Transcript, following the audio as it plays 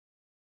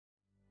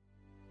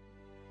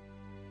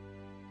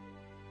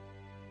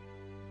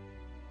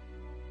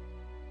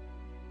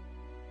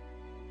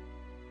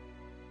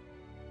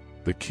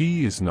The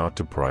key is not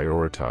to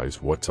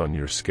prioritize what's on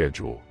your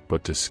schedule,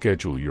 but to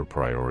schedule your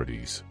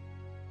priorities.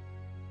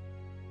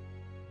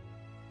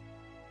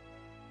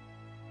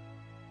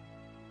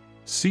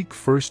 Seek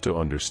first to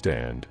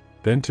understand,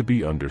 then to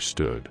be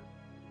understood.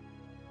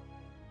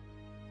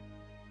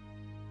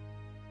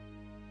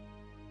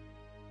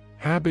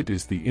 Habit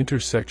is the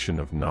intersection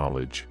of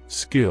knowledge,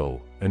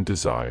 skill, and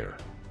desire.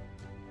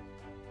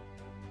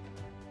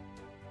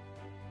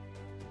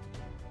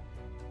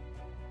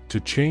 To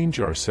change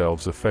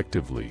ourselves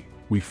effectively,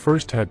 we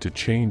first had to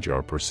change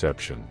our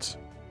perceptions.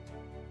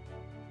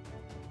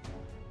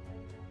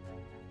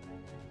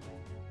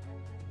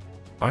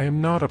 I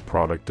am not a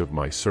product of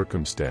my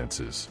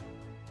circumstances.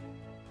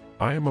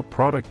 I am a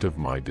product of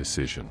my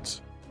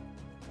decisions.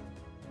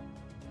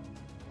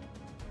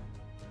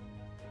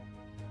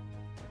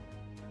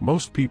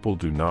 Most people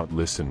do not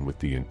listen with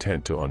the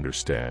intent to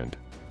understand,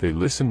 they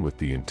listen with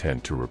the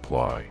intent to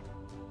reply.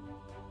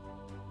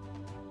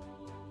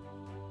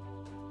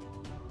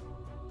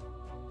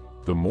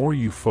 The more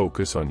you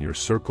focus on your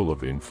circle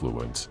of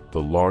influence,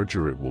 the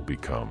larger it will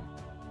become.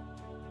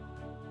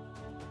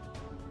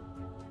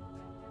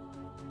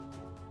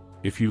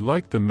 If you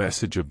like the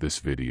message of this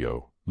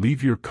video,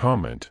 leave your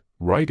comment,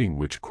 writing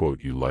which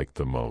quote you like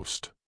the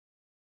most.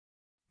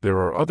 There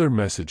are other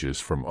messages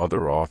from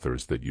other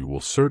authors that you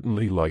will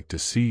certainly like to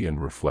see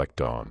and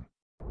reflect on.